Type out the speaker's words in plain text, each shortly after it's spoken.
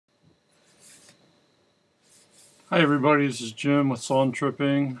Hi everybody, this is Jim with Song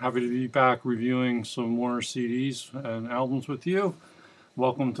Tripping. Happy to be back reviewing some more CDs and albums with you.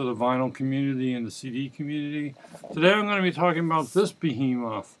 Welcome to the vinyl community and the CD community. Today I'm going to be talking about this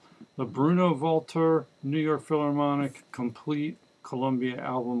behemoth, the Bruno Walter New York Philharmonic Complete Columbia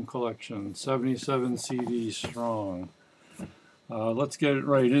Album Collection, 77 CDs strong. Let's get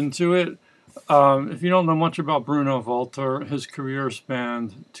right into it. If you don't know much about Bruno Walter, his career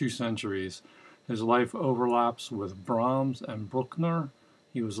spanned 2 centuries. His life overlaps with Brahms and Bruckner.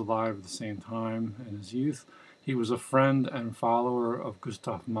 He was alive at the same time in his youth. He was a friend and follower of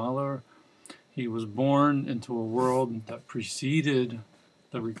Gustav Mahler. He was born into a world that preceded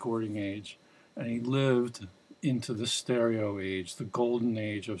the recording age, and he lived into the stereo age, the golden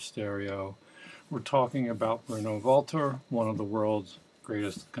age of stereo. We're talking about Bruno Walter, one of the world's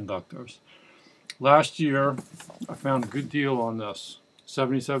greatest conductors. Last year, I found a good deal on this.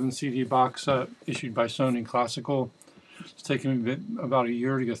 77 CD box set issued by Sony Classical. It's taken me about a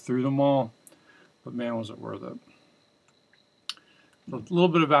year to get through them all, but man, was it worth it. A little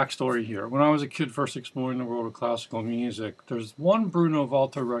bit of backstory here. When I was a kid first exploring the world of classical music, there's one Bruno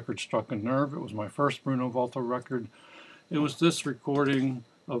Walter record struck a nerve. It was my first Bruno Walter record. It was this recording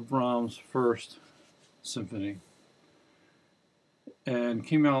of Brahms' first symphony, and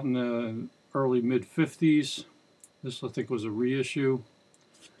came out in the early mid-50s. This, I think, was a reissue.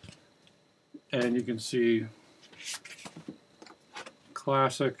 And you can see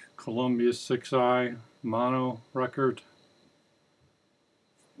classic Columbia 6i mono record.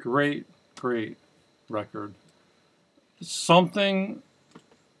 Great record. Something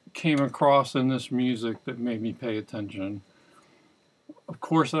came across in this music that made me pay attention. Of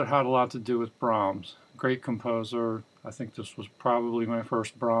course, that had a lot to do with Brahms. Great composer. I think this was probably my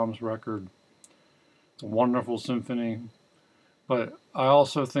first Brahms record. It's a wonderful symphony. But I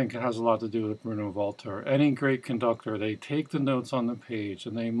also think it has a lot to do with Bruno Walter. Any great conductor, they take the notes on the page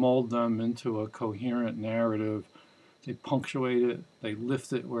and they mold them into a coherent narrative. They punctuate it, they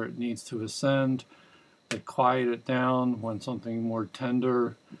lift it where it needs to ascend, they quiet it down when something more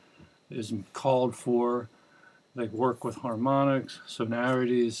tender is called for. They work with harmonics,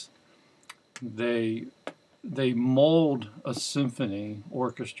 sonorities. They mold a symphony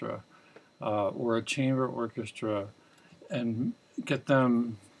orchestra or a chamber orchestra and get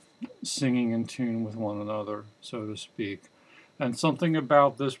them singing in tune with one another, so to speak. And something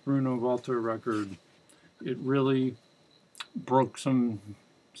about this Bruno Walter record, it really broke some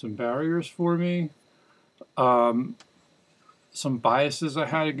barriers for me. Some biases I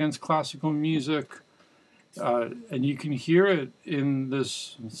had against classical music. And you can hear it in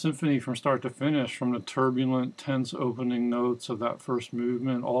this symphony from start to finish, from the turbulent, tense opening notes of that first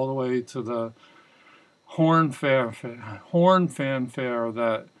movement all the way to the horn fanfare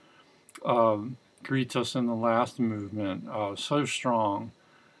that greets us in the last movement. So strong,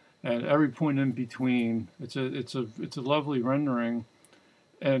 and every point in between. It's a lovely rendering,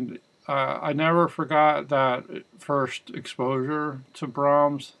 and I never forgot that first exposure to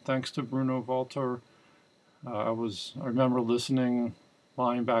Brahms, thanks to Bruno Walter. I remember listening,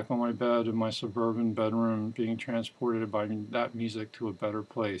 lying back on my bed in my suburban bedroom, being transported by that music to a better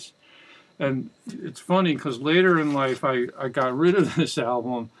place. And it's funny because later in life I got rid of this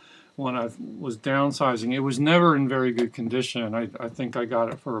album when I was downsizing. It was never in very good condition. I think I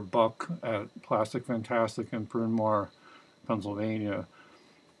got it for $1 at Plastic Fantastic in Bryn Mawr, Pennsylvania.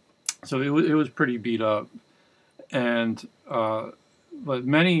 So it was pretty beat up. And but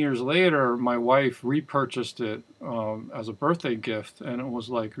many years later, my wife repurchased it as a birthday gift, and it was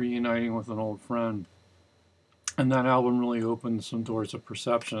like reuniting with an old friend. And that album really opened some doors of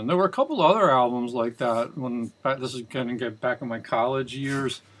perception. There were a couple other albums like that this is going to get back in my college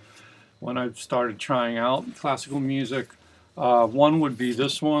years when I started trying out classical music. One would be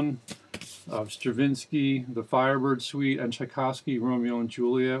this one of Stravinsky, the Firebird Suite, and Tchaikovsky, Romeo and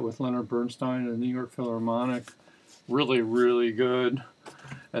Juliet, with Leonard Bernstein and the New York Philharmonic. Really good.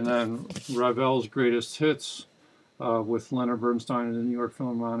 And then Ravel's Greatest Hits, with Leonard Bernstein in the New York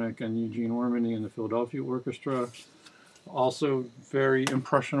Philharmonic and Eugene Ormandy in the Philadelphia Orchestra. Also very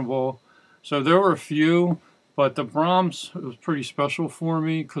impressionable. So there were a few, but the Brahms was pretty special for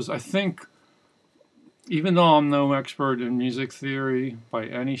me because I think, even though I'm no expert in music theory by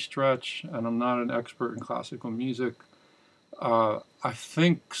any stretch, and I'm not an expert in classical music, I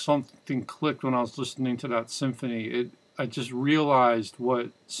think something clicked when I was listening to that symphony. I just realized what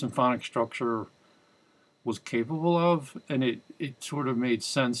symphonic structure was capable of, and it sort of made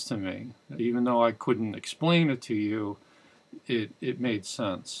sense to me. Even though I couldn't explain it to you, it made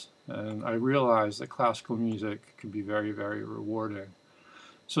sense. And I realized that classical music can be very rewarding.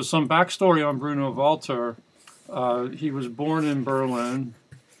 So some backstory on Bruno Walter. He was born in Berlin,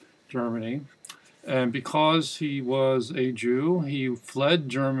 Germany, and because he was a Jew, he fled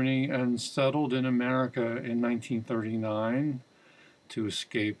Germany and settled in America in 1939 to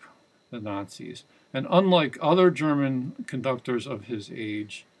escape the Nazis. And unlike other German conductors of his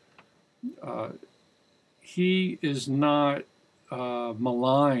age, he is not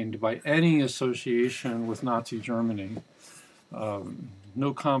maligned by any association with Nazi Germany.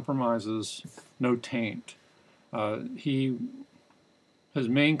 No compromises, no taint. His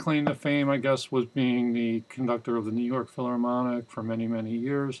main claim to fame, I guess, was being the conductor of the New York Philharmonic for many, many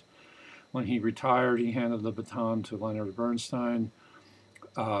years. When he retired, he handed the baton to Leonard Bernstein.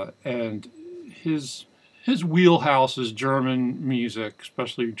 And his wheelhouse is German music,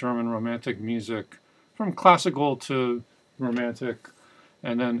 especially German romantic music, from classical to romantic,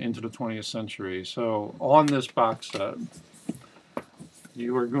 and then into the 20th century. So on this box set,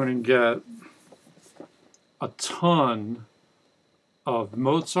 you are going to get a ton of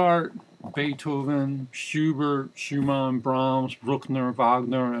Mozart, Beethoven, Schubert, Schumann, Brahms, Bruckner,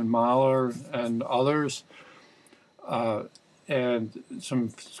 Wagner, and Mahler, and others, and some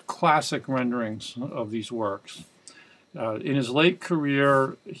classic renderings of these works. In his late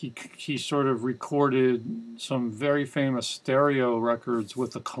career, he sort of recorded some very famous stereo records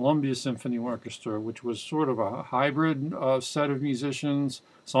with the Columbia Symphony Orchestra, which was sort of a hybrid set of musicians.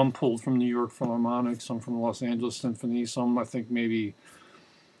 Some pulled from New York Philharmonic, some from Los Angeles Symphony, some I think maybe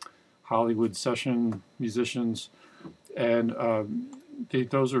Hollywood session musicians, and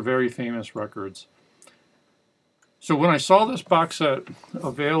those are very famous records. So when I saw this box set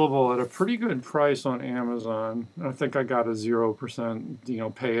available at a pretty good price on Amazon, I think I got a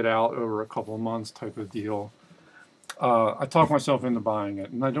 0%, pay it out over a couple of months type of deal. I talked myself into buying it,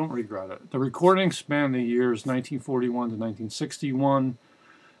 and I don't regret it. The recordings span the years 1941 to 1961.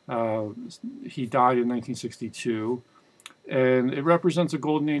 He died in 1962, and it represents a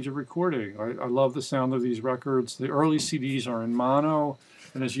golden age of recording. I love the sound of these records. The early CDs are in mono,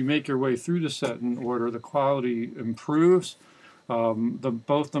 and as you make your way through the set in order, the quality improves.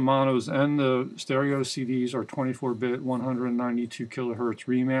 Both the monos and the stereo CDs are 24-bit, 192 kilohertz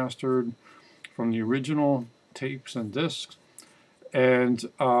remastered from the original tapes and discs. And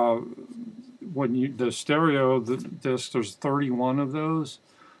when the stereo discs, there's 31 of those.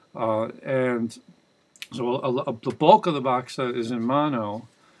 And so the bulk of the box set is in mono,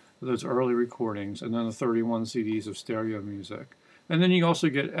 those early recordings, and then the 31 CDs of stereo music. And then you also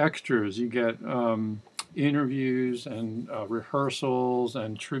get extras. You get interviews and rehearsals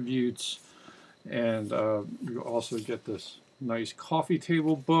and tributes. And you also get this nice coffee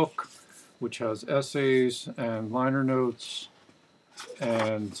table book, which has essays and liner notes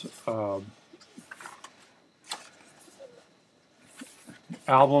and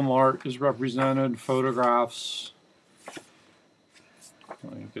album art is represented, photographs.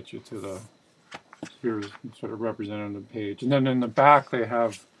 Let me get you to the, here's sort of represented on the page. And then in the back they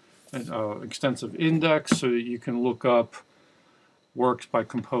have an extensive index so that you can look up works by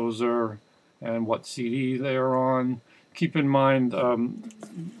composer and what CD they are on. Keep in mind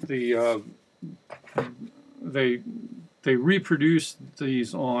they reproduce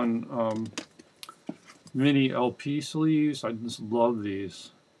these on mini LP sleeves. I just love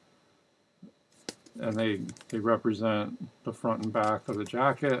these, and they represent the front and back of the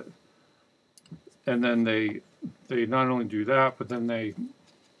jacket. And then they not only do that, but then if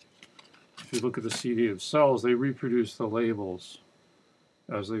you look at the CD themselves, they reproduce the labels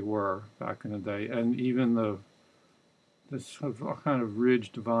as they were back in the day, and even this kind of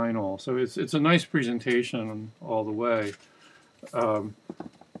ridged vinyl. So it's a nice presentation all the way.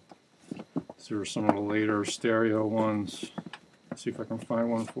 These are some of the later stereo ones. Let's see if I can find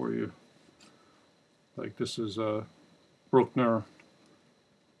one for you. Like this is a Bruckner.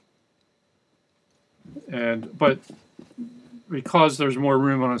 But because there's more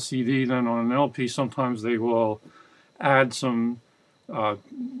room on a CD than on an LP, sometimes they will add some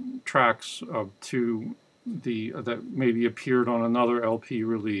tracks to that maybe appeared on another LP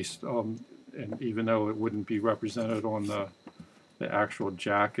release, and even though it wouldn't be represented on the actual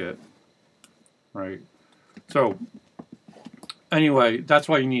jacket. Right. So anyway, that's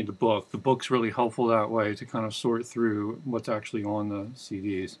why you need the book. The book's really helpful that way to kind of sort through what's actually on the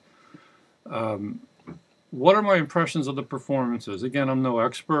CDs. What are my impressions of the performances? Again, I'm no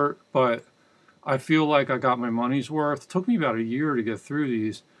expert, but I feel like I got my money's worth. It took me about a year to get through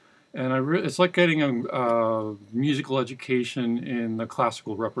these, and it's like getting a musical education in the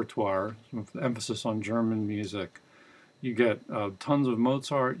classical repertoire, with emphasis on German music. You get tons of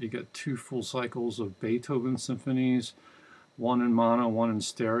Mozart, you get 2 full cycles of Beethoven symphonies, one in mono, one in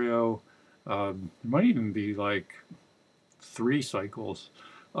stereo, There might even be like 3 cycles.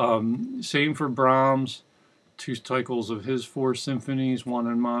 Same for Brahms, 2 cycles of his 4 symphonies, 1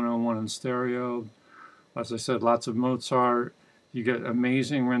 in mono, 1 in stereo. As I said, lots of Mozart. You get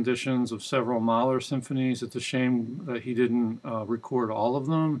amazing renditions of several Mahler symphonies. It's a shame that he didn't record all of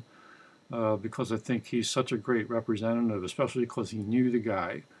them, because I think he's such a great representative, especially because he knew the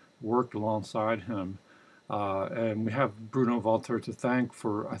guy, worked alongside him. And we have Bruno Walter to thank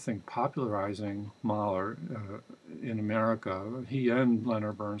for, I think, popularizing Mahler in America. He and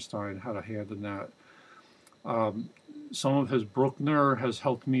Leonard Bernstein had a hand in that. Some of his Bruckner has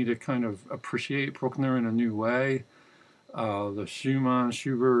helped me to kind of appreciate Bruckner in a new way. The Schumann,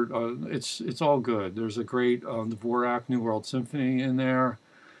 Schubert, it's all good. There's a great Dvorak New World Symphony in there,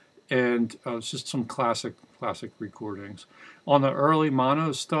 and it's just some classic recordings. On the early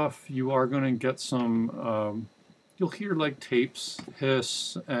mono stuff, you are going to get some, you'll hear like tapes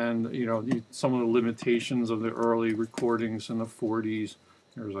hiss, and you know, some of the limitations of the early recordings in the 40s.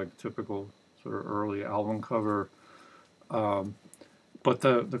 There's like typical sort of early album cover. But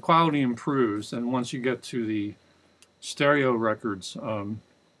the quality improves, and once you get to the stereo records,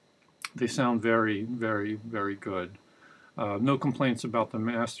 they sound very, very, very good. No complaints about the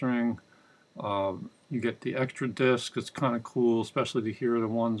mastering. You get the extra disc. It's kind of cool, especially to hear the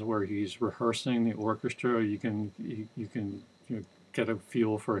ones where he's rehearsing the orchestra. You can get a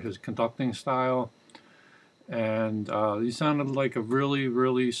feel for his conducting style. And he sounded like a really,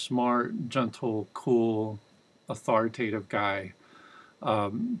 really smart, gentle, cool, authoritative guy.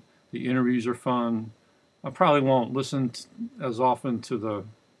 The interviews are fun. I probably won't listen as often to the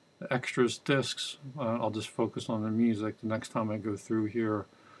extras discs. I'll just focus on the music the next time I go through here.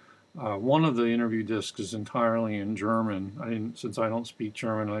 One of the interview discs is entirely in German. Since I don't speak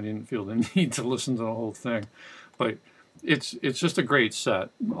German, I didn't feel the need to listen to the whole thing. But it's just a great set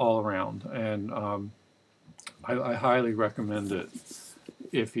all around, and I highly recommend it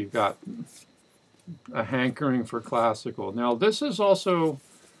if you've got a hankering for classical. Now, this is also,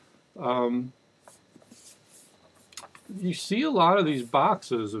 you see a lot of these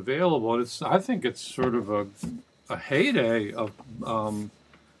boxes available. I think it's sort of a heyday of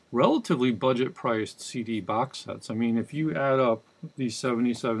relatively budget-priced CD box sets. I mean, if you add up these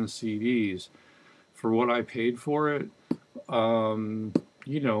 77 CDs for what I paid for it, you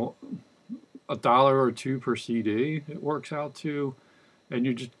know, $1 or $2 per CD it works out to, and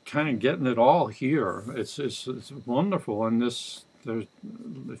you're just kind of getting it all here. It's wonderful. And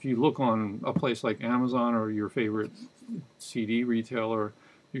if you look on a place like Amazon or your favorite CD retailer,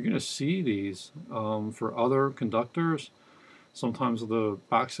 you're going to see these for other conductors. Sometimes the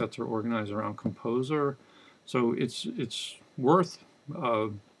box sets are organized around composer, so it's worth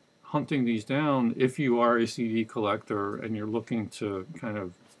hunting these down if you are a CD collector and you're looking to kind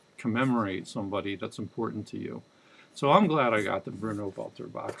of commemorate somebody that's important to you. So I'm glad I got the Bruno Walter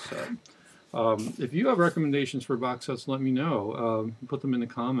box set. If you have recommendations for box sets, let me know. Put them in the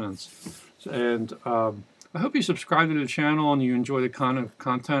comments. And I hope you subscribe to the channel and you enjoy the kind of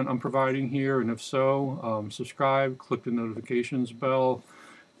content I'm providing here. And if so, subscribe, click the notifications bell,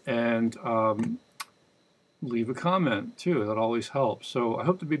 and leave a comment too. That always helps. So I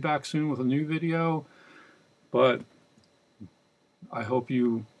hope to be back soon with a new video. But I hope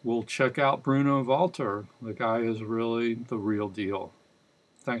you will check out Bruno Walter. The guy is really the real deal.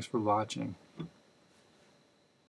 Thanks for watching.